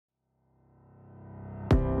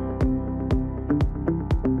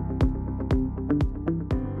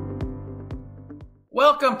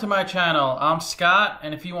Welcome to my channel. I'm Scott,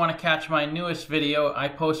 and if you want to catch my newest video, I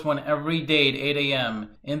post one every day at 8 a.m.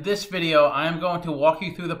 In this video, I am going to walk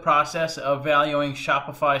you through the process of valuing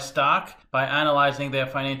Shopify stock by analyzing their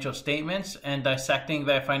financial statements and dissecting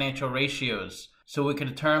their financial ratios so we can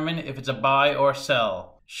determine if it's a buy or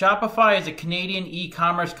sell. Shopify is a Canadian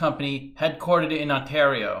e-commerce company headquartered in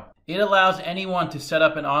Ontario. It allows anyone to set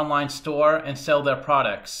up an online store and sell their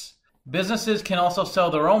products. Businesses can also sell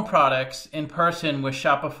their own products in person with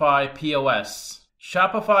Shopify POS.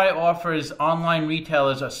 Shopify offers online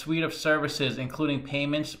retailers a suite of services including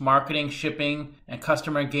payments, marketing, shipping, and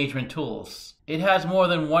customer engagement tools. It has more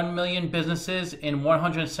than 1 million businesses in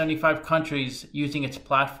 175 countries using its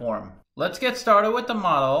platform. Let's get started with the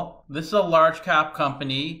model. This is a large cap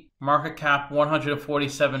company, market cap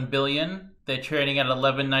 $147 billion. They're trading at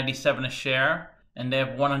 $11.97 a share, and they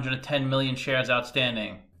have 110 million shares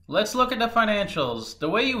outstanding. Let's look at the financials. The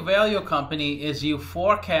way you value a company is you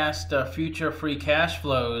forecast future free cash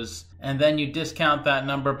flows and then you discount that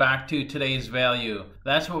number back to today's value.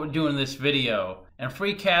 That's what we're doing in this video. And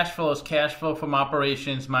free cash flow is cash flow from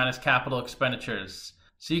operations minus capital expenditures.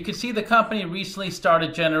 So you can see the company recently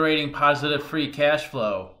started generating positive free cash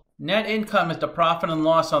flow. Net income is the profit and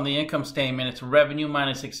loss on the income statement. It's revenue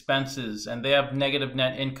minus expenses, and they have negative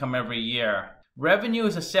net income every year. Revenue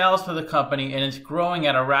is the sales for the company, and it's growing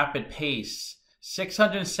at a rapid pace.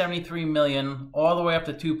 $673 million all the way up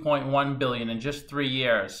to $2.1 billion in just 3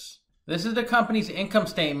 years. This is the company's income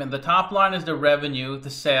statement. The top line is the revenue, the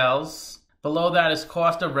sales. Below that is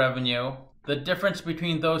cost of revenue. The difference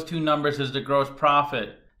between those two numbers is the gross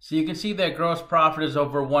profit. So you can see their gross profit is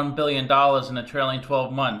over $1 billion in the trailing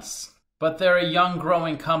 12 months. But they're a young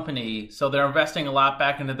growing company, so they're investing a lot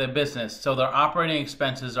back into their business. So their operating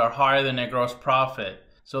expenses are higher than their gross profit.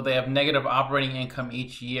 So they have negative operating income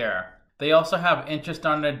each year. They also have interest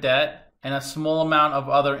on their debt and a small amount of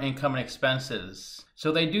other income and expenses.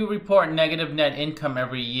 So they do report negative net income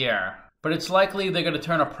every year. But it's likely they're going to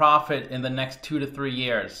turn a profit in the next 2 to 3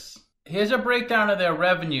 years. Here's a breakdown of their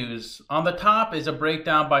revenues. On the top is a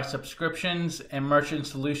breakdown by subscriptions and merchant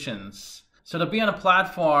solutions. So to be on a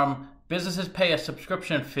platform, businesses pay a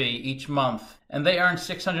subscription fee each month, and they earned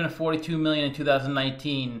 $642 million in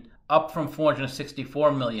 2019, up from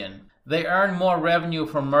 $464 million. They earn more revenue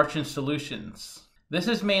from merchant solutions. This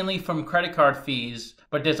is mainly from credit card fees,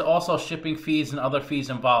 but there's also shipping fees and other fees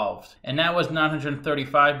involved, and that was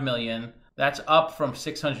 $935 million. That's up from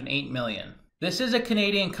 $608 million. This is a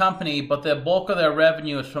Canadian company, but the bulk of their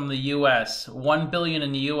revenue is from the US, $1 billion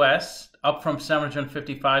in the US, up from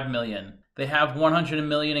 $755 million. They have $100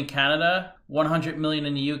 million in Canada, $100 million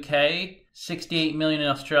in the UK, $68 million in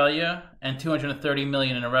Australia, and $230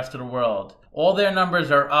 million in the rest of the world. All their numbers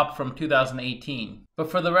are up from 2018. But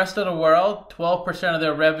for the rest of the world, 12% of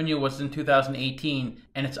their revenue was in 2018,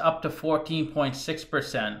 and it's up to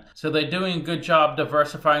 14.6%. So they're doing a good job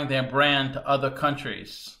diversifying their brand to other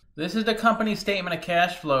countries. This is the company's statement of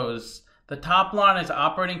cash flows. The top line is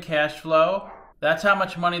operating cash flow. That's how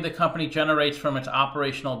much money the company generates from its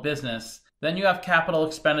operational business. Then you have capital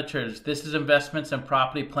expenditures. This is investments in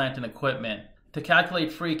property, plant, and equipment. To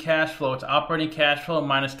calculate free cash flow, it's operating cash flow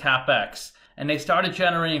minus CapEx. And they started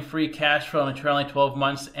generating free cash flow in the trailing 12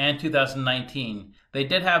 months and 2019. They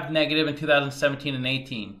did have negative in 2017 and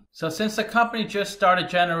 18. So since the company just started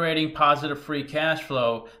generating positive free cash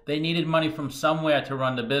flow, they needed money from somewhere to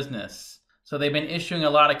run the business. So they've been issuing a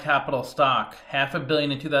lot of capital stock, $500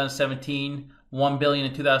 million in 2017, $1 billion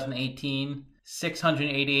in 2018,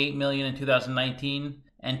 $688 million in 2019,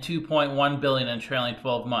 and $2.1 billion in trailing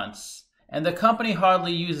 12 months. And the company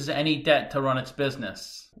hardly uses any debt to run its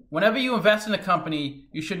business. Whenever you invest in a company,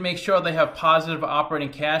 you should make sure they have positive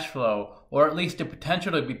operating cash flow, or at least the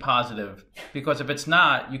potential to be positive. Because if it's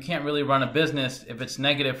not, you can't really run a business if it's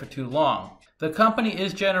negative for too long. The company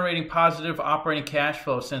is generating positive operating cash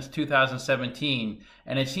flow since 2017,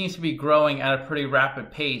 and it seems to be growing at a pretty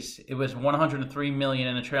rapid pace. It was $103 million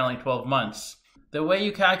in the trailing 12 months. The way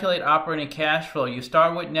you calculate operating cash flow, you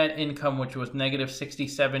start with net income, which was negative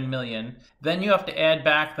 $67 million. Then you have to add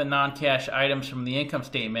back the non-cash items from the income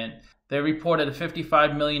statement. They reported a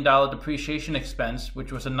 $55 million depreciation expense,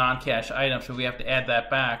 which was a non-cash item, so we have to add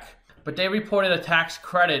that back. But they reported a tax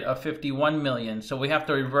credit of $51 million, so we have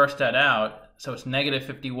to reverse that out. So it's negative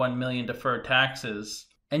 $51 million deferred taxes.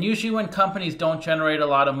 And usually when companies don't generate a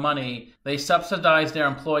lot of money, they subsidize their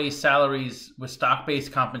employees' salaries with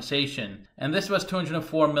stock-based compensation. And this was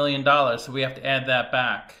 $204 million, so we have to add that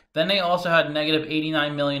back. Then they also had negative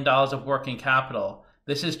 $89 million of working capital.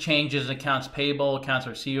 This is changes in accounts payable, accounts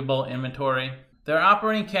receivable, inventory. Their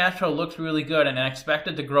operating cash flow looks really good and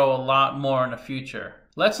expected to grow a lot more in the future.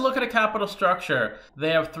 Let's look at a capital structure. They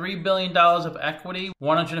have $3 billion of equity,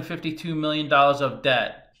 $152 million of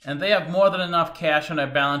debt, and they have more than enough cash on their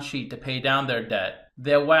balance sheet to pay down their debt.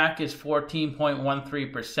 Their WACC is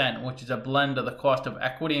 14.13%, which is a blend of the cost of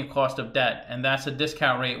equity and cost of debt, and that's a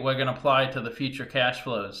discount rate we're going to apply to the future cash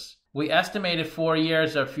flows. We estimated 4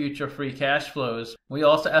 years of future free cash flows. We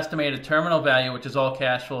also estimated terminal value, which is all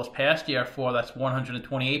cash flows past year 4, that's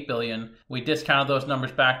 $128 billion. We discounted those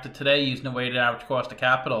numbers back to today using the weighted average cost of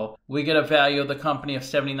capital. We get a value of the company of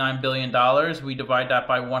 $79 billion. We divide that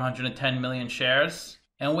by 110 million shares.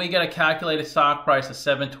 And we get a calculated stock price of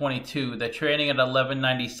 $7.22. They're trading at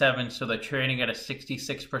 $11.97, so they're trading at a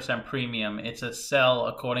 66% premium. It's a sell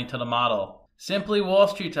according to the model. Simply Wall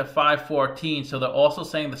Street's at $5.14, so they're also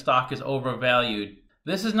saying the stock is overvalued.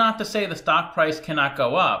 This is not to say the stock price cannot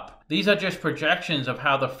go up. These are just projections of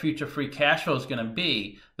how the future free cash flow is going to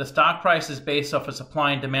be. The stock price is based off of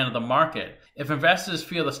supply and demand of the market. If investors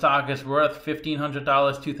feel the stock is worth $1,500,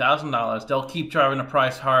 $2,000, they'll keep driving the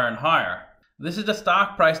price higher and higher. This is the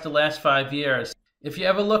stock price the last 5 years. If you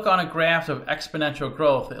ever look on a graph of exponential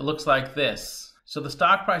growth, it looks like this. So the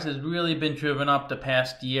stock price has really been driven up the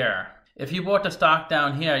past year. If you bought the stock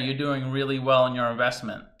down here, you're doing really well in your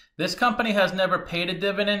investment. This company has never paid a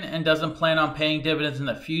dividend and doesn't plan on paying dividends in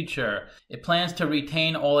the future. It plans to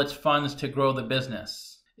retain all its funds to grow the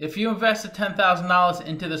business. If you invested $10,000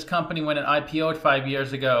 into this company when it IPO'd 5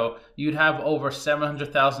 years ago, you'd have over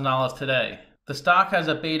 $700,000 today. The stock has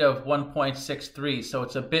a beta of 1.63, so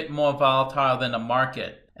it's a bit more volatile than the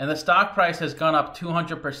market. And the stock price has gone up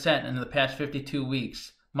 200% in the past 52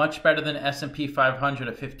 weeks. Much better than S&P 500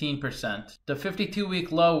 at 15%. The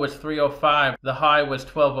 52-week low was 305, the high was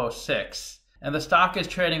 1206. And the stock is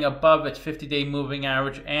trading above its 50-day moving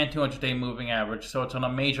average and 200-day moving average, so it's on a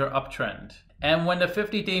major uptrend. And when the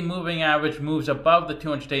 50-day moving average moves above the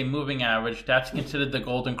 200-day moving average, that's considered the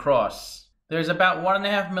golden cross. There's about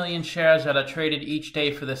 1.5 million shares that are traded each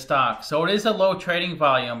day for the stock, so it is a low trading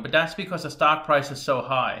volume, but that's because the stock price is so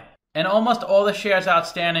high. And almost all the shares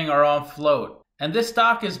outstanding are on float. And this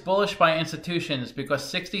stock is bullish by institutions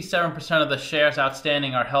because 67% of the shares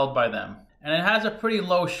outstanding are held by them. And it has a pretty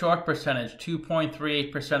low short percentage,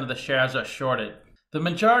 2.38% of the shares are shorted. The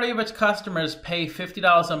majority of its customers pay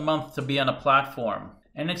 $50 a month to be on a platform.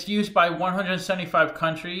 And it's used by 175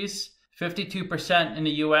 countries, 52% in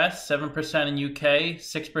the US, 7% in UK,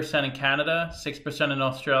 6% in Canada, 6% in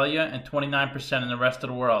Australia, and 29% in the rest of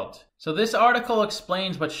the world. So this article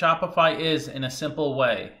explains what Shopify is in a simple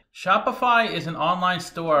way. Shopify is an online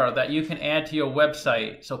store that you can add to your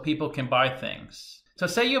website so people can buy things. So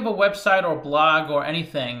say you have a website or blog or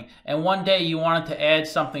anything, and one day you wanted to add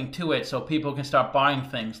something to it so people can start buying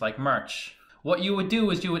things like merch. What you would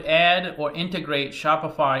do is you would add or integrate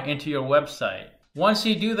Shopify into your website. Once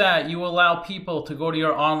you do that, you allow people to go to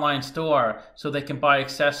your online store so they can buy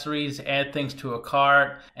accessories, add things to a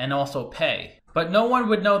cart, and also pay. But no one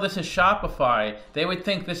would know this is Shopify. They would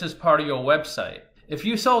think this is part of your website. If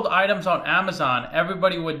you sold items on Amazon,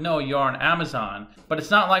 everybody would know you're on Amazon. But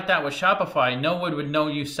it's not like that with Shopify. No one would know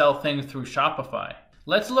you sell things through Shopify.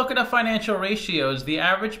 Let's look at the financial ratios. The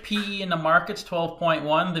average PE in the market's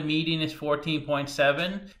 12.1. The median is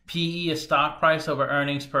 14.7. PE is stock price over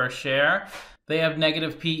earnings per share. They have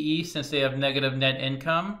negative PE since they have negative net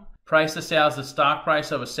income. Price to sales is stock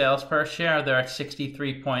price over sales per share. They're at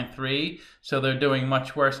 63.3, so they're doing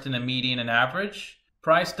much worse than the median and average.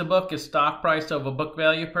 Price to book is stock price over book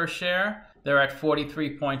value per share. They're at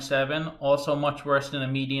 43.7, also much worse than the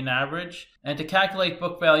median average. And to calculate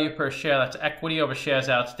book value per share, that's equity over shares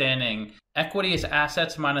outstanding. Equity is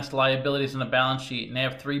assets minus liabilities on the balance sheet, and they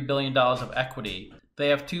have $3 billion of equity. They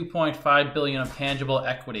have $2.5 billion of tangible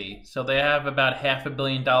equity, so they have about $500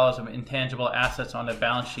 million of intangible assets on their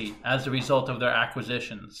balance sheet as a result of their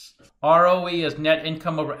acquisitions. ROE is net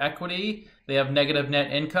income over equity. They have negative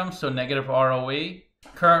net income, so negative ROE.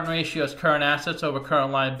 Current ratio is current assets over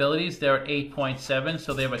current liabilities. They're at 8.7,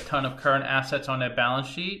 so they have a ton of current assets on their balance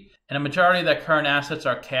sheet. And a majority of their current assets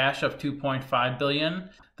are cash of $2.5 billion.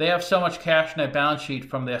 They have so much cash on their balance sheet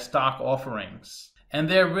from their stock offerings. And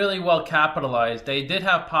they're really well capitalized. They did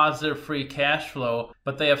have positive free cash flow,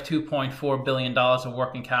 but they have $2.4 billion of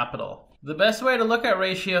working capital. The best way to look at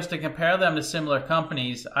ratios to compare them to similar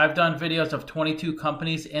companies, I've done videos of 22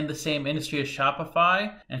 companies in the same industry as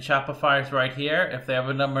Shopify, and Shopify is right here. If they have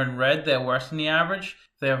a number in red, they're worse than the average.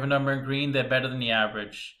 If they have a number in green, they're better than the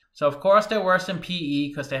average. So of course they're worse in PE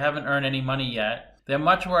because they haven't earned any money yet. They're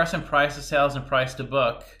much worse in price to sales and price to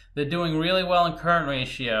book. They're doing really well in current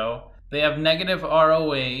ratio. They have negative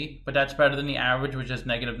ROE, but that's better than the average, which is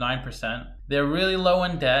negative 9%. They're really low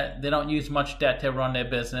in debt. They don't use much debt to run their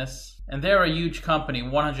business. And they're a huge company,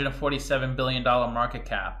 $147 billion market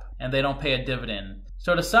cap, and they don't pay a dividend.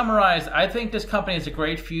 So to summarize, I think this company has a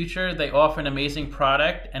great future. They offer an amazing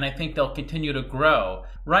product, and I think they'll continue to grow.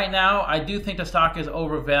 Right now, I do think the stock is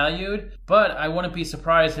overvalued, but I wouldn't be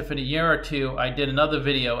surprised if in a year or two I did another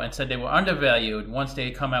video and said they were undervalued once they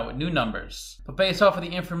come out with new numbers. But based off of the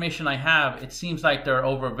information I have, it seems like they're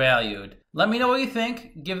overvalued. Let me know what you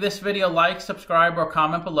think. Give this video a like, subscribe, or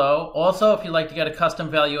comment below. Also, if you'd like to get a custom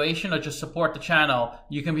valuation or just support the channel,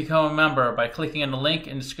 you can become a member by clicking on the link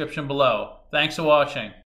in the description below. Thanks for watching.